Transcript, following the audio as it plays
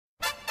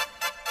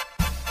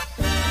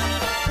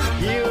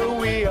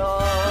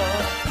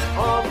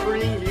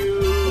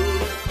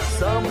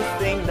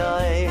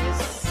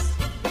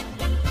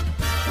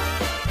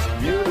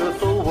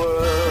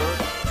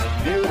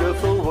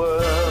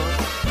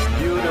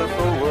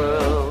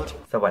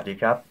สวัสดี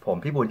ครับผม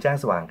พี่บุญแจ้ง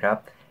สว่างครับ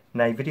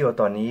ในวิดีโอ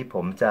ตอนนี้ผ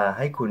มจะใ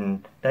ห้คุณ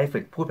ได้ฝึ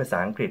กพูดภาษา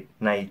อังกฤษ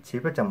ในชีวิ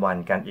ตประจำวัน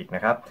กันอีกน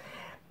ะครับ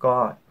ก็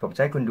ผมจ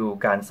ะให้คุณดู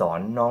การสอน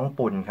น้อง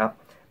ปุณครับ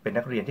เป็น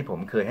นักเรียนที่ผม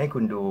เคยให้คุ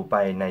ณดูไป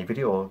ในวิ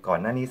ดีโอก่อน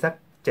หน้านี้สัก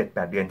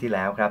 7-8 เดือนที่แ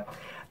ล้วครับ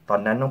ตอน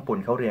นั้นน้องปุณ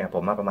เขาเรียนกับผ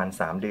มมาประมาณ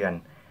3 เดือน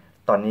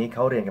ตอนนี้เข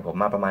าเรียนกับผม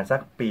มาประมาณสัก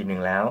ปีหนึ่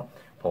งแล้ว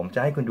ผมจะ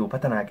ให้คุณดูพั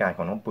ฒนาการข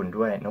องน้องปุณ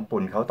ด้วยน้องปุ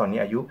ณเขาตอนนี้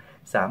อายุ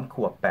3 ข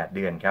วบ 8 เ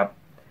ดือนครับ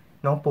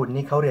น้องปุณ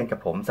นี่เขาเรียนกับ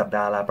ผมสัปด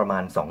าห์ละประมา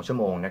ณ2 ชั่ว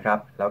โมงนะครับ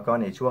แล้วก็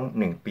ในช่วง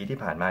1 ปีที่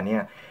ผ่านมาเนี่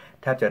ย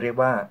แทบจะเรียก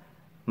ว่า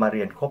มาเ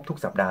รียนครบทุก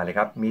สัปดาห์เลยค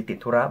รับมีติด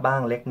ธุระบ้า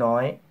งเล็กน้อ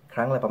ยค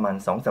รั้งละประมาณ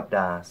2 สัปด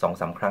าห์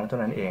 2-3 ครั้งเท่า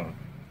นั้นเอง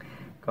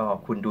ก็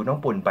คุณดูน้อง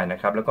ปุณไปนะ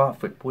ครับแล้วก็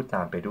ฝึกพูดต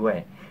ามไปด้วย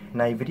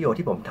ในวิดีโอ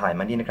ที่ผมถ่าย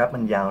มานี่นะครับมั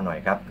นยาวหน่อย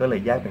ครับก็เล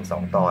ยแยกเป็น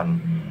2 ตอน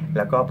แ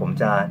ล้วก็ผม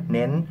จะเ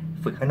น้น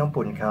ฝึกให้น้อง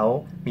ปุณเขา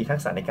มีทั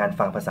กษะในการ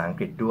ฟังภาษาอัง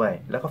กฤษด้วย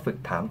แล้วก็ฝึก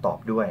ถามตอ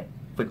บด้วย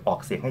ฝึกออก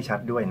เสียงให้ชัด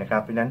ด้วยนะครั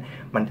บเพราะนั้น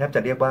มันแทบจะ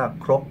เรียกว่า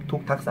ครบทุ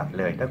กทักษะ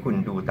เลยถ้าคุณ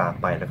ดูตาม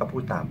ไปแล้วก็พู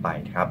ดตามไป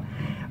ครับ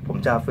ผม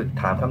จะฝึก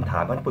ถามคำถา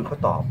มให้คุณเขา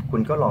ตอบคุ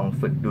ณก็ลอง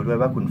ฝึกดูด้วย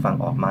ว่าคุณฟัง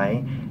ออกไหม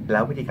แล้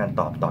ววิธีการ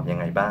ตอบยัง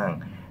ไงบ้าง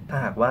ถ้า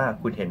หากว่า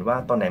คุณเห็นว่า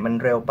ตอนไหนมัน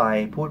เร็วไป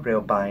พูดเร็ว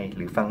ไปห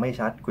รือฟังไม่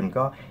ชัดคุณ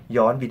ก็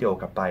ย้อนวิดีโอ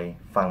กลับไป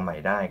ฟังใหม่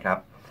ได้ครับ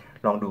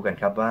ลองดูกัน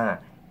ครับว่า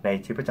ใน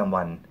ชีวิตประจำ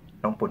วัน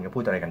น้องปุณก็พู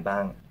ดอะไรกันบ้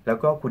างแล้ว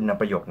ก็คุณน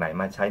ำประโยคไหน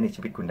มาใช้ใน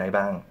ชีวิตคุณได้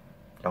บ้าง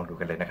ลองดู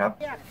กันเลยนะครับ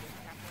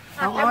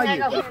How are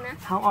you?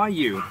 How are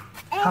you?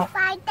 I'm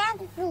fine,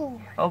 thank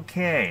you.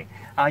 Okay.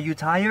 Are you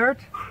tired?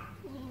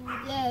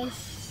 Yes.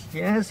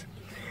 Yes.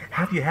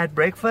 Have you had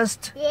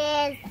breakfast?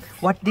 Yes.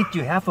 What did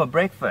you have for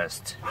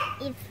breakfast?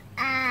 It's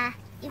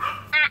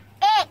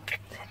egg.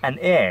 An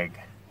egg.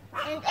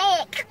 An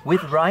egg.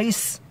 With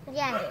rice?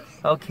 Yes.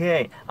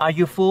 Okay. Are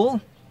you full?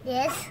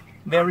 Yes.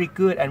 Very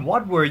good. And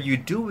what were you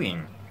doing?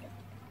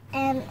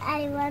 I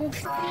want to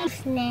see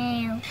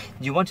snail.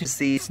 You want to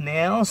see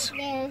snails?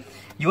 Yes.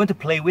 You want to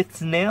play with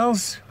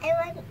snails? I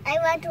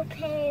want to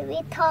play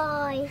with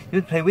toys. You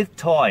want to play with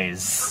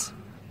toys.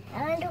 I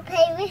want to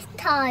play with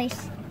toys.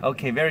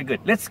 Okay, very good.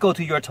 Let's go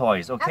to your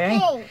toys, okay?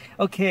 Okay.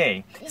 Okay.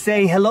 Say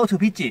hello to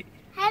Pichi.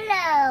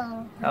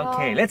 Hello.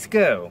 Okay, let's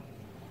go.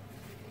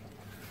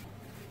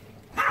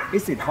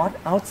 Is it hot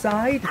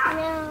outside?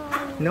 No.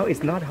 No,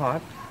 it's not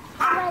hot.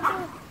 I want to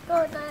go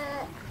to.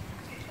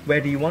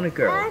 Where do you want to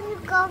go? I want to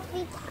go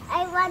with.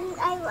 I want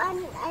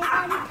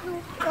to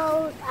go.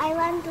 I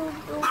want to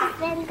do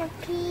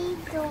centipede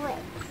to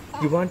it.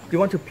 You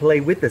want to play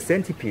with the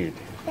centipede.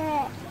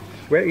 There.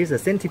 Where is the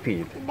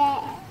centipede?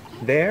 There.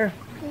 There?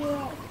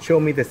 Yes. Show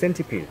me the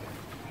centipede.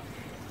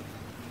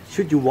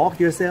 Should you walk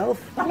yourself?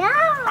 No.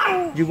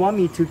 You want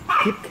me to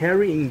keep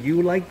carrying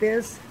you like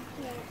this?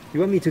 Yes.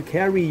 You want me to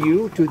carry you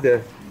to the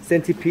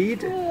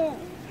centipede? Yes.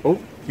 Oh,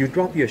 you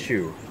drop your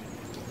shoe.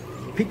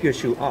 Pick your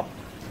shoe up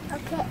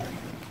Okay.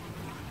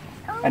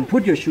 and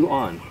put your shoe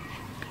on.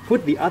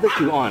 Put the other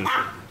shoe on.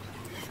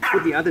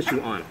 Put the other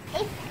shoe on.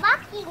 It's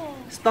barking.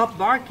 Stop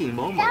barking,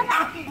 Momo. Stop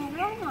barking,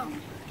 Momo.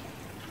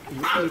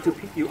 You want me to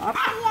pick you up?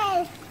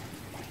 Yes.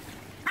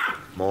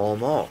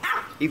 Momo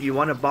if you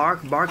want to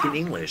bark in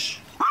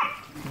English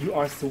You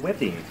are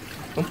sweating.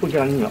 น้องปุณก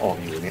ำลังเหงื่อออก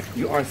อยู่เนี่ย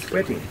You are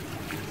sweating.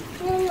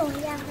 หนู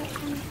อยากไปท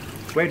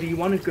Where do you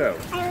want to go?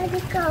ำ I want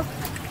to go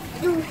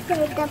to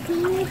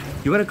centipede.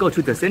 You want to go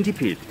to the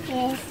centipede?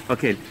 Yes.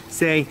 Okay,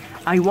 say,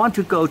 I want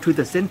to go to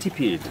the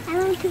centipede. I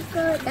want to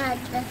go to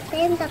the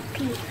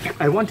centipede.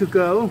 I want to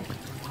go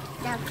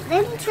The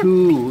centipede. to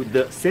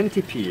the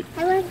centipede.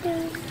 I want to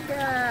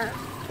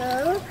go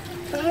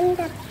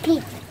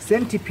centipede.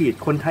 Centipede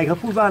คนไทยเขา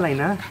พูดว่าอะไร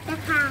นะ ตะ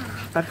ขาบ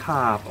ตะข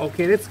าบ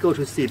Okay, let's go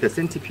to see the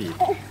centipede.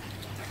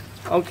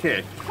 Okay,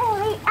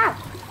 Hurry up.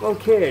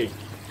 okay.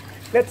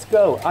 Let's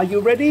go. Are you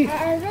ready?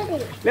 I'm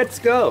ready. Let's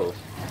go.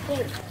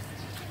 Okay.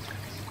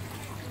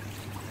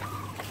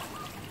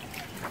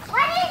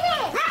 What is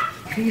it?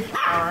 These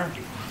are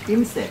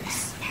insects.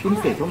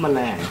 Insects ว่าแมล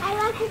ง I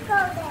want to go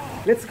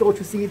there. Let's go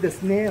to see the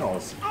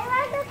snails. I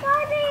want to go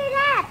to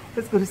that.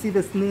 Let's go to see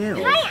the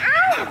snails. My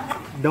out.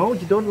 No,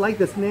 you don't like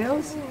the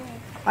snails?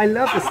 I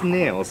love the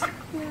snails.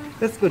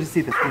 Let's go to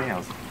see the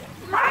snails.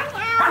 My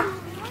out.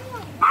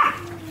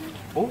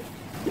 Oh,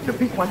 the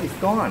big one is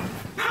gone.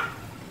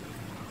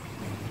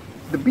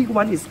 The big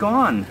one is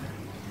gone.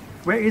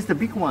 Where is the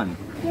big one?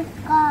 Just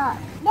go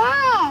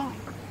there.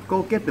 Go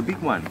get the big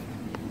one.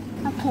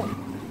 Okay.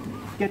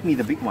 Get me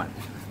the big one.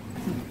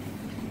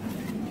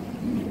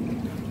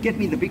 Get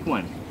me the big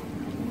one.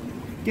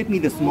 Get me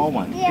the small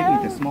one. Get me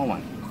the small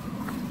one.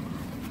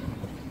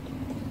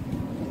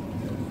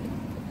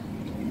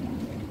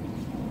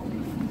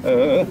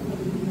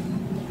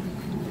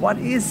 What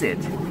is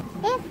it?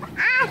 It's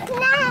a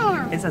snail.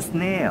 It's a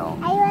snail.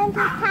 I want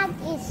to touch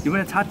it. You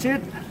want to touch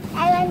it?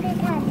 I want to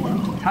touch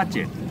it. Touch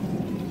it.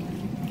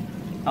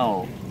 Oh,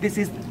 this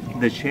is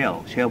the shell.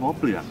 Shell เพราะ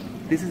เปลือก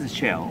This is a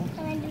shell.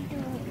 I want to do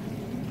it.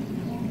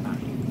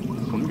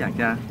 ผมอยาก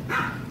จะ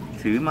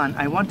ถือมัน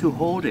I want to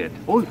hold it.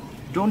 Oh,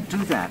 don't do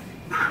that.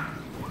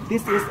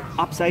 This is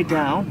upside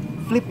down.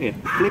 Flip it.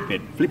 Flip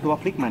it. Flip แปลว่า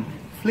พลิกมัน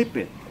Flip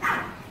it.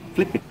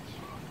 Flip it.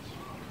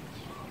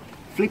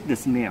 flip the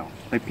snail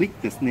ไปพลิก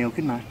the snail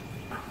ขึ้นมา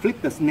flip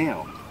the snail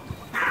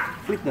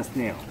flip the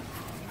snail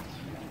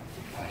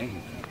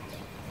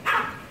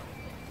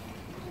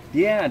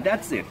yeah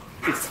that's it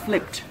it's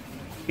flipped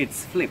it's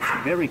flipped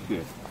very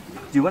good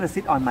do you want to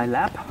sit on my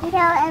lap No,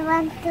 I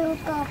want to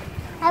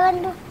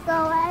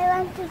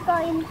go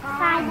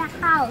inside the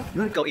house. you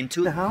want to go into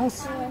the house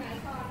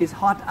it's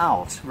hot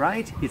out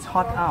right it's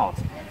hot out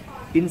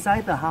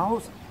inside the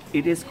house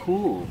it is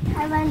cool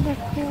I want the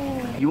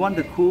pool. you want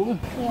the cool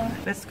Yeah.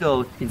 let's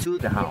go into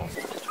the house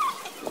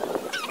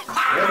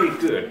very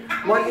good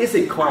what is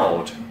it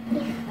called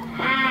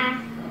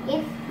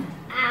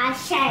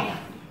It's chair.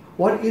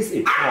 what is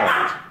it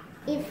called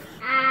It's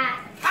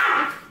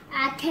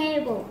a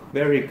table.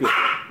 very good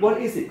what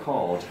is it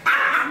called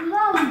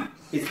Mom.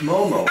 it's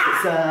Momo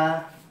it's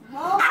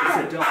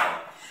a dog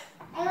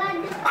I want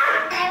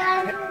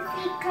to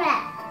see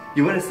crab.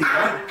 you want to see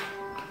what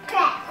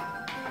Crab.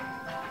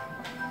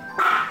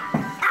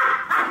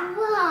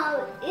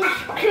 Wow,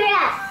 it's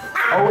crab.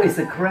 oh it's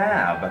a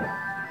crab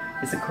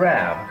it's a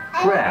crab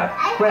crab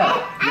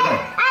yeah.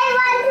 I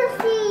want to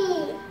see.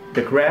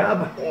 the crab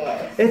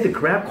Yes. the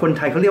crab คนไ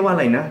ทยเขาเรียกว่าอะ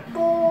ไรนะ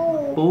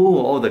Pool. ปู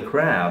oh the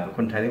crab ค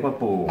นไทยเรียกว่า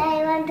ปู I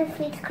want to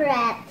see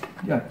crab.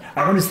 yeah I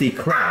want to see I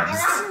crabs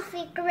want to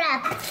see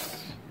crab.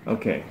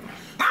 okay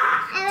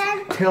I want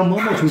tell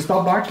Momo to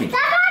stop barking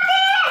Stop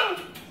barking!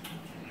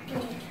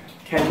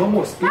 can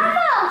Momo speak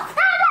Momo,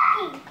 stop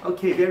barking!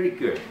 okay very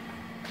good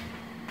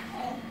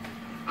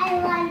I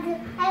want to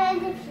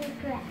see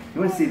crab. you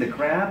want to see the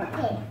crab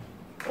Okay.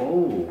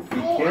 oh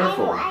be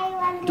careful I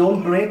want to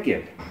don't break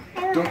it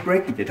don't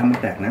break it อย่าทำมัน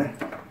แตกนะ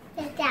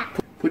จับ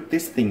put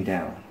this thing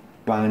down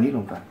วางอันนี้ล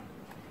งก่อน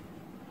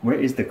where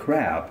is the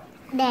crab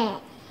แดด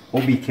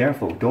oh be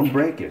careful don't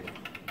break it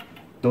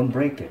don't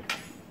break it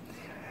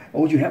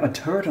oh you have a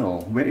turtle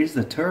where is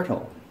the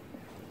turtle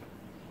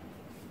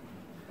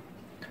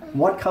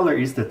what color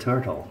is the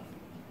turtle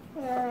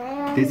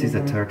this is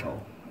a turtle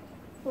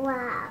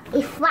Wow,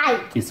 it's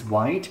white. it's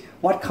white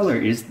what color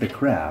is the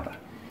crab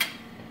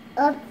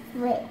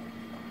Wait.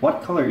 what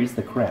color is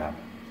the crab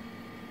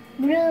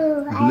Blue.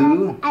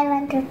 Blue? I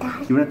want to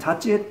touch. you want to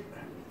touch it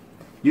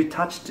you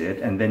touched it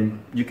and then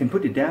you can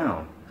put it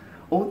down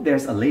oh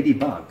there's a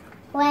ladybug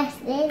Where's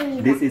Lady?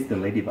 this is the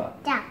ladybug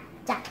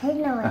จับให้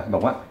หน่อย บอ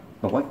กว่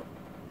า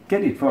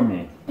get it for me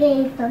เรียน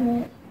ตรง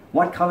นี้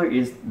what color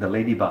is the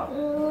ladybug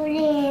เ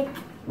รียน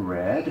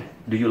red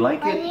do you like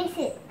What it is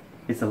it?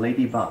 it's a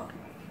ladybug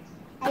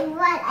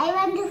I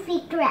want to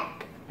feed crab.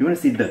 you want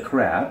to see the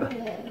crab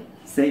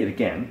say it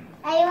again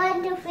I want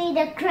to feed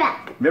the crab.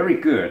 very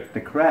good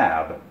the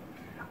crab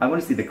I want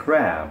to see the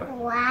crab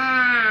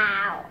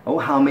Wow. oh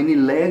how many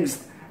legs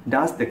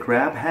does the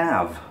crab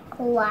have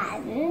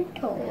 1,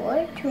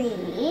 2,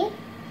 3,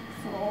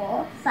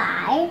 4,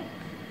 5,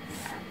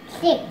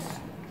 6.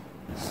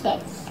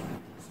 6.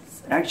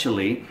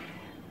 actually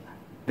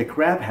the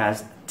crab has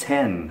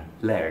 10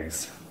 legs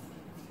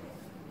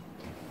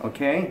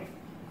okay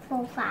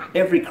 4, 5.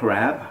 every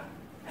crab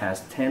has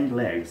 10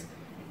 legs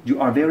you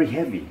are very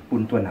heavy ปุ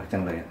นตัวหนักจั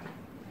งเลย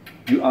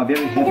you are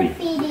very I want heavy to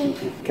feed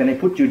it. can I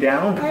put you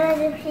down I want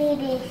to feed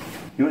it.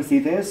 you want to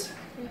see this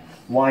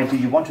why do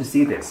you want to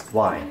see this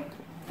why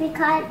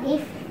Because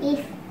if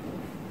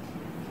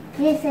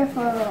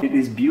beautiful. it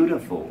is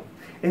beautiful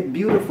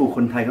beautiful ค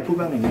นไทยเขาพูด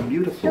ว่าไงนะ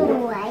beautiful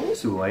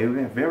สวย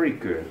very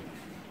good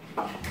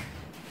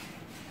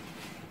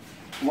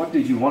what do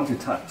you want to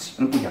touch แ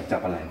ล้วคุณอยากจั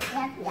บอะไร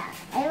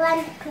I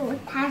want to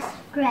touch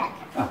crab.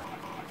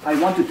 I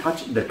want to touch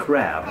the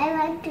crab I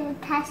want to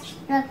touch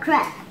the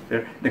crab.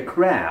 the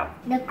crab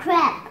The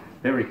crab.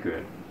 very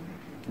good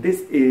this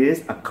is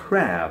a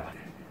crab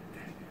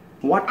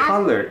what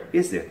color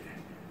is it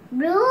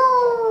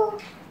Blue.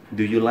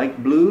 do you like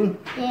blue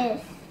Yes.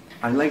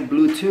 I like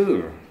blue too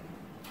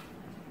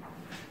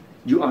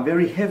you are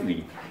very heavy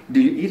do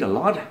you eat a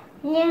lot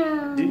No.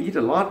 do you eat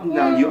a lot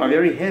now you are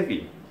very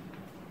heavy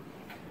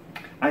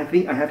I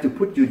think I have to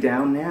put you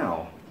down now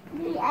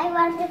I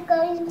want to go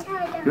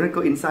inside. you want to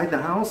go inside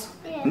the house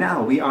Yes. now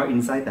we are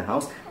inside the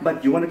house but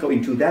you want to go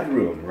into that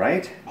room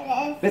right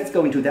let's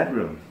go into that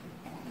room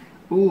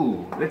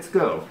ooh let's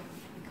go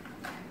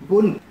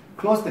Bun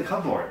close the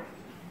cupboard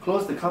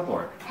close the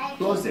cupboard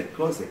close it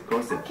close it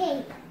close it Okay.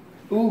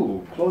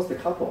 ooh close the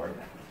cupboard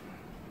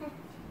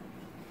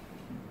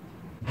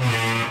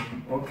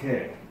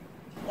okay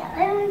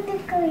I want to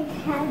go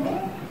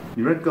inside.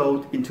 you want to go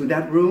into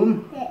that room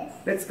Yes.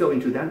 let's go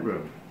into that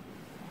room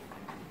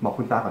บอก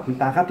คุณตาก่อนคุณ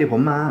ตาครับเดี๋ยวผ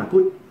มมาพู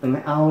ด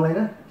เอาอะไร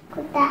นะ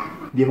คุณตา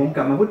เดี๋ยวผมก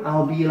ลับมาพูด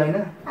I'll be อะไรน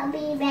ะ I'll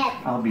be back.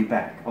 I'll be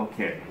back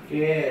okay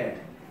Okay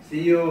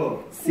see you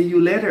see you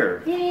later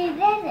Do you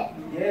get it?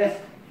 yes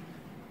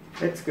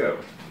let's go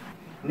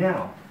now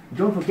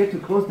don't forget to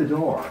close the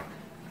door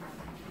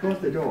close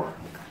the door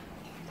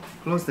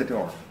close the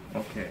door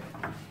okay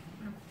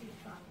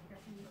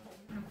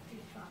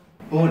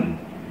Bun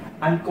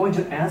I'm going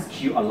to ask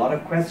you a lot of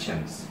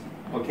questions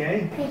okay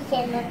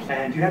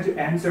and you have to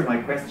answer my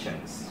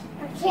questions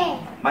Okay.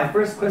 my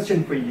first question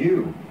for you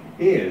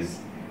is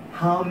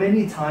how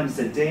many times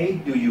a day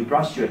do you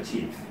brush your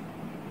teeth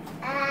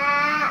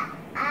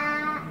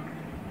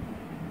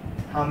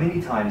How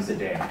many times a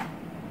day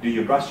do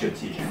you brush your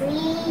teeth?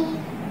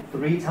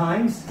 3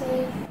 times?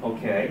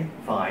 Okay,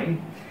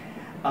 fine.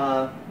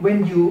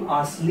 When you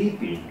are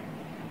sleepy,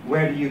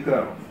 where do you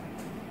go?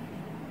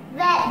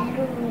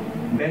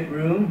 Bedroom.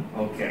 Bedroom?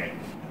 Okay.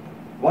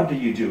 What do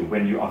you do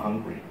when you are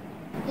hungry?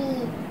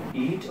 Eat.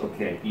 Eat?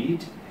 Okay,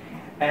 eat.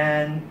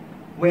 And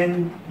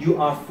when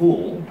you are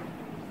full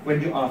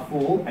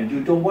and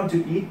you don't want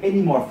to eat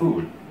any more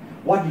food,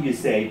 what do you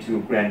say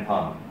to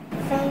Grandpa?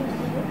 Thank you.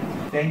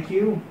 Thank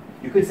you?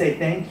 You could say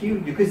thank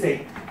you. You could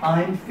say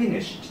I'm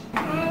finished.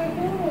 I'm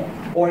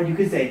finished. Or you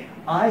could say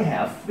I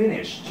have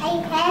finished. I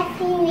have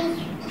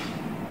finished.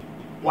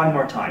 One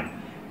more time.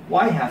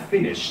 I have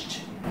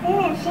finished. I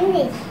have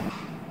finished.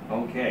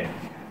 Okay.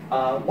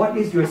 What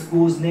is your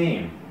school's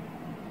name?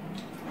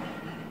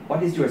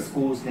 What is your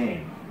school's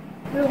name?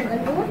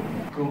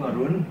 Krung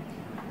Arun.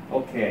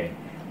 Okay.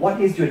 What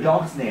is your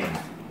dog's name?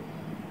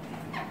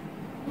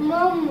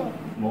 Momo.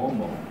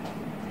 Momo.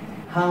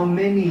 How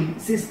many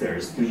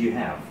sisters do you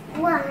have?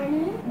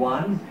 1.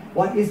 One.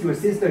 What is your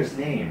sister's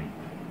name?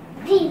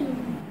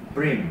 Brim.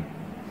 Brim.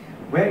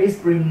 Where is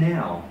Brim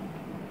now?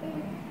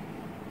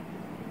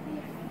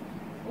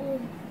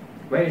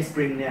 Where is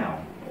Brim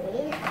now? He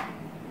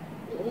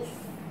is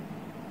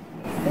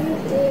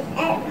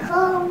at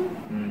home.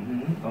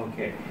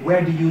 Okay.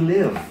 Where do you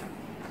live?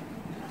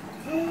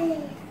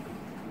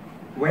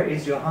 Where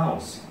is your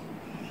house?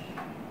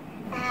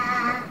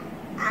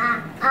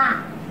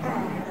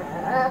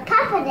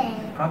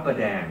 Papadang.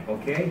 Papadang.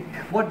 Okay.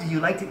 What do you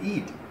like to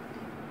eat?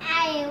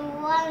 I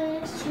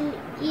want to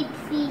eat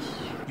fish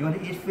You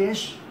want to eat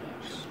fish?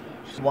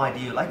 Why do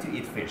you like to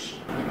eat fish?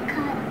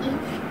 because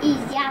it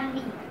is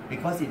yummy.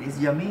 Because it is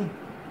yummy?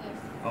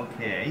 Yes.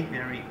 Okay,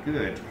 very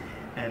good.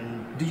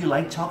 And do you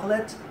like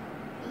chocolate?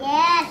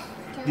 Yes.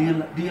 Do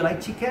you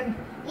like chicken?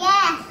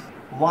 Yes.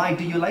 Why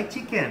do you like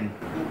chicken?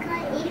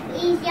 Because it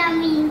is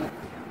yummy.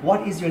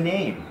 What is your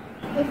name?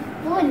 It's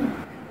fun.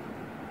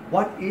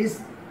 What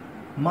is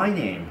my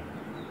name?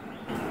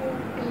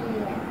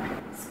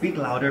 Speak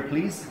louder,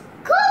 please.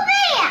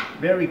 Korea.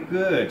 Very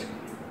good.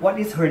 What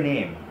is her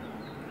name?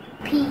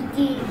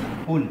 PG.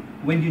 Hun,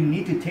 when you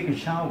need to take a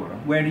shower,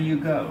 where do you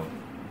go?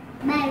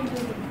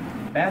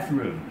 Bedroom.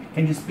 Bathroom.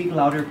 Can you speak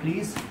louder,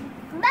 please?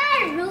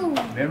 Bedroom.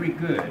 Very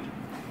good.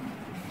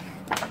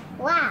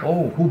 Wow.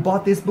 Oh, who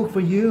bought this book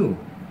for you?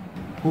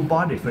 Who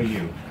bought it for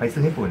you? ใครซื้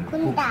อให้ปุ่น คุ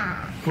ณตา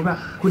คุณว่า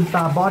คุณต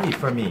า bought it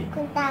for me.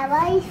 คุณตา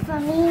what is for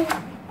me?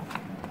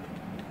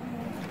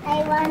 I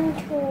want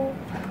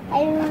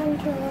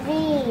to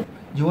read.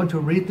 You want to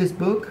read this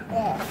book?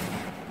 Yes.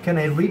 Can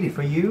I read it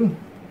for you?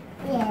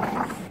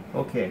 Yes.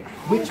 Okay.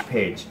 Which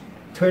page?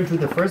 Turn to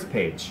the first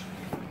page.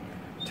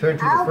 Turn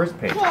to the first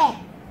page. Okay.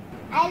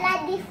 I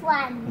like this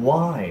one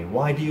Why?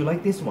 Why do you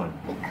like this one?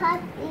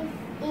 because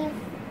it's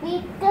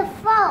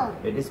beautiful.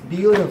 It is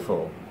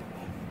beautiful.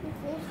 It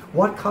is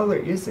What color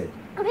is it?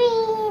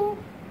 green.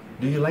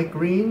 Do you like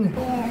green?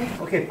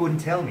 Yes. Okay, Pun,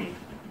 tell me.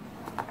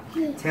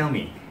 Tell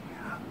me.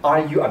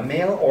 Are you a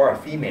male or a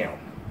female?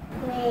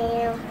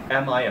 Male.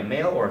 Am I a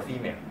male or a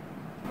female?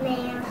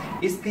 Male.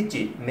 Is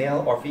Pidgit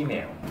male or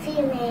female?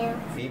 Female.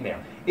 Female.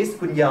 Is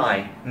Kun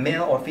Yai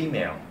male or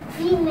female?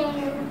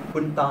 Female.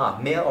 Kun Ta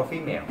male or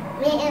female?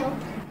 Male.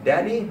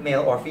 Daddy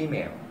male or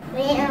female?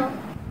 Male.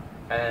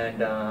 And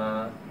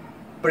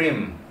Prim.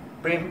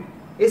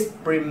 Is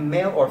Prim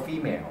male or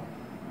female?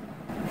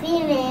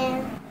 Female.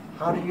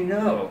 How do you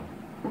know?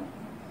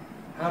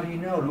 How do you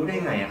know? รู้ได้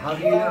ไง How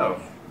do you know?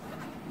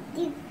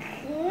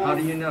 How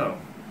do you know?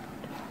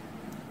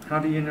 How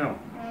do you know?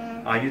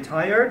 Are you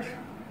tired?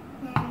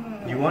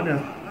 You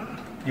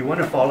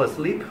wanna fall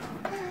asleep?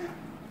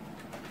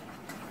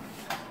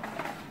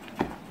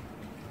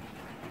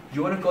 You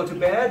wanna go to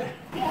bed?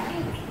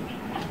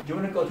 You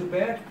wanna go to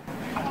bed?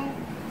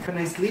 Can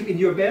I sleep in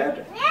your bed?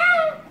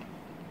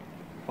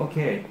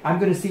 Okay, I'm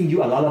gonna sing you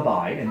a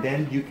lullaby and then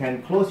you can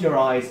close your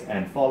eyes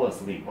and fall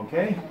asleep,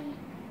 okay?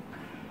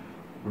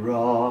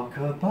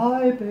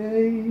 Rock-a-bye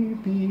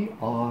baby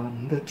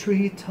on the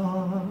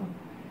treetop.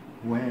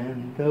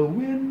 When the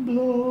wind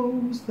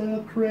blows,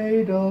 the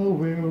cradle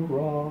will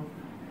rock.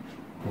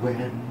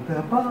 When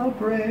the bough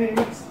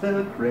breaks,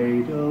 the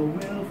cradle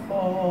will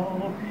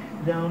fall.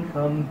 Down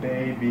come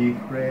baby,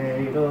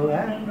 cradle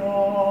and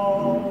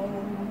all.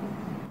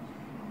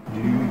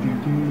 Do.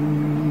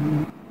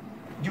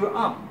 You're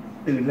up.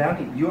 ตื่นแล้ว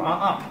นี่ You are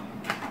up.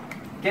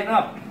 Get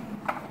up.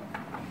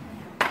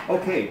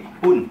 Okay,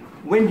 Pun.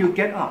 When you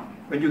get up,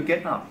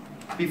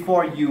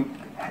 before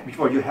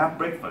you have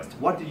breakfast,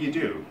 what do you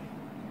do?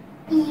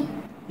 Eat.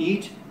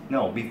 Eat?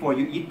 No, before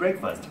you eat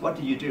breakfast, what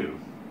do you do?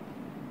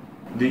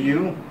 Do you?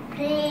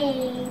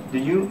 Play. Do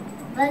you?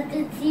 Brush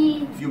the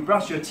teeth. You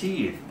brush your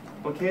teeth.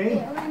 Okay?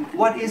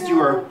 What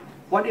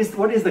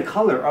is the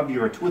color of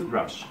your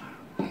toothbrush?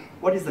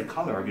 What is the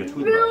color of your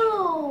toothbrush?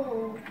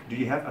 Blue. Do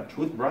you have a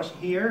toothbrush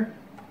here?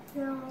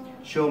 No.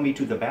 Show me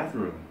to the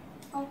bathroom.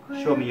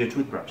 Okay. Show me your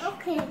toothbrush.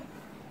 Okay.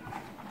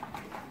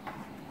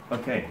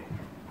 Okay.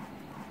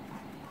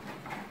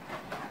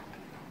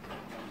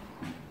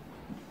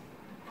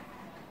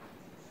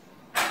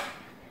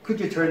 Could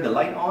you turn the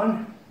light on?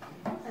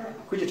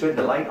 Could you turn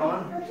the light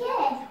on?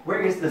 Okay.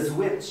 Where is the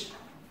switch?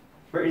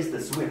 Where is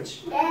the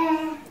switch?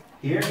 There.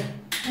 Here?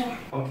 Yeah.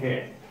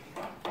 Okay.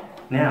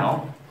 Now,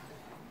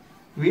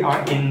 we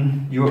are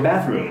in your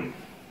bathroom.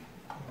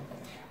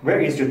 Where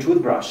is your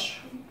toothbrush?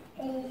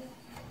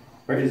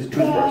 Where is the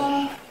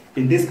toothbrush?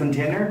 In this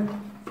container?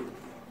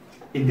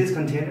 In this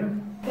container?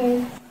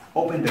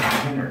 Open the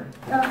container.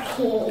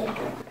 Okay.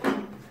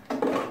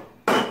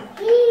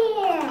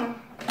 Here.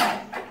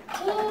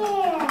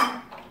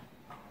 Here.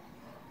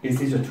 Is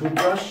this your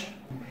toothbrush?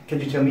 Can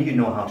you tell me you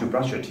know how to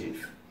brush your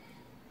teeth?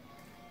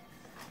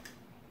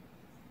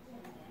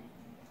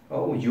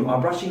 Oh, you are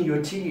brushing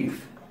your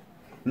teeth.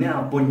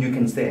 Now, Bun, you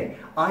can say,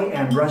 I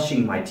am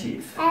brushing my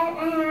teeth.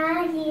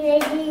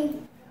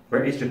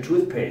 Where is your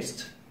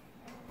toothpaste?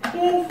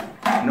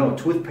 No,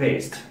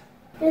 toothpaste.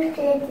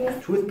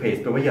 Toothpaste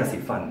แปลว่ายาสี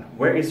ฟัน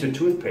Where is your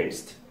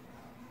toothpaste?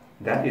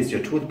 That is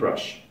your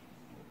toothbrush.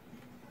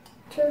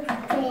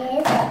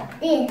 Toothpaste.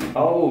 This.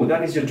 Oh,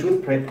 that is your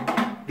toothpaste.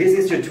 This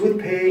is your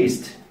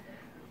toothpaste.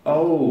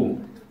 Oh,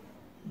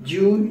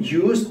 you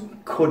use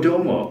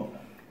Kodomo.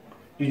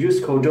 You use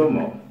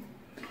Kodomo.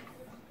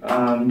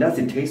 Does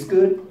it taste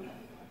good?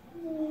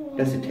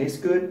 Does it taste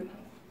good?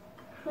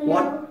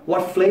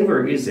 What flavor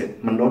is it?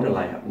 มันรสอะไ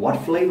รอะ What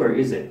flavor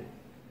is it?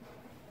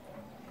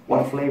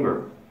 What flavor?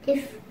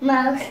 This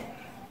mouse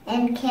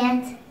and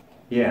cat.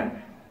 Yeah,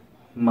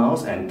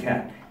 mouse and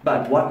cat.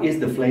 But what is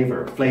the flavor?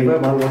 Flavor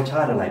ว่ารสช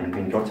าติอะไรมันเ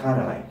ป็นรสชาติ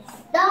อะไร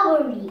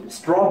Strawberry.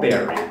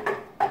 Strawberry.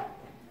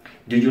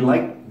 Do you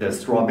like the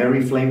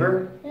strawberry flavor?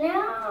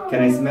 No. Can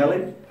I smell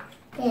it?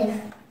 Yes.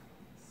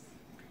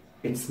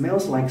 It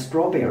smells like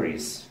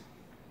strawberries.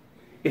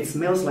 It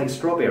smells like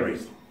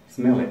strawberries.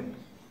 Smell it.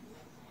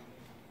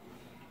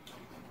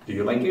 Do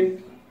you like it?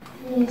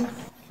 Yes.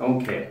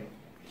 Okay.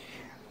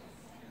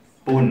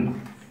 Bun,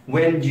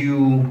 when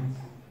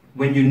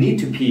you need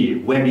to pee,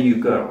 where do you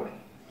go?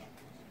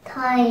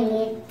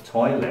 Toilet.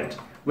 Toilet.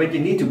 When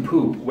you need to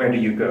poop, where do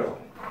you go?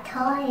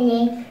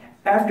 Toilet.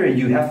 After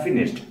you have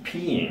finished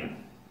peeing,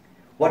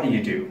 what do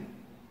you do?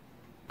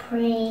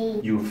 Pray.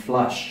 You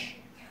flush.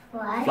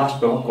 What? Flush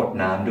แปลว่ากด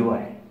น้ำด้ว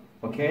ย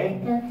Okay?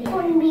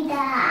 Put me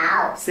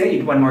down. Say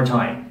it one more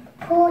time.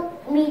 Put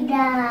me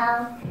down.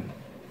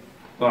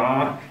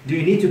 Do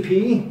you need to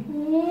pee?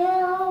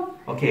 No.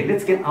 Okay,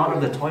 let's get out of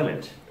the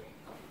toilet.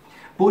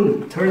 Bun,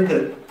 turn the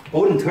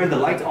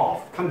light off.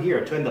 Come here,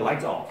 turn the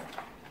light off.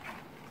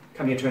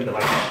 Come here, turn the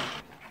light off.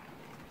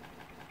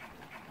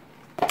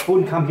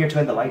 Bun, come here,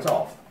 turn the lights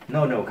off.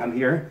 No, come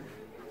here.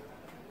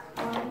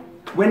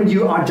 When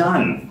you are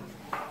done,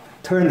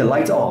 turn the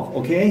lights off,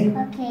 okay?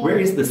 Okay. Where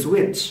is the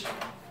switch?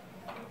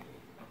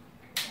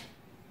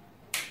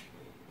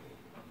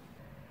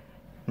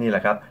 นี่แหล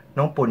ะครับ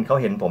น้องปุณเขา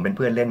เห็นผมเป็นเ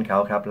พื่อนเล่นเขา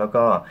ครับแล้ว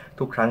ก็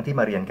ทุกครั้งที่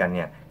มาเรียนกันเ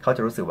นี่ยเขาจ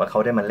ะรู้สึกว่าเขา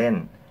ได้มาเล่น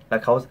และ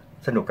เขา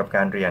สนุกกับก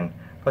ารเรียน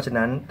เพราะฉะ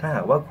นั้นถ้าห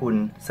ากว่าคุณ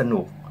สนุ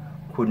ก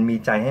คุณมี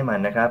ใจให้มัน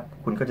นะครับ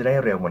คุณก็จะได้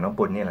เร็วเหมือนน้อง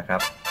ปุณนี่แหละครั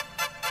บ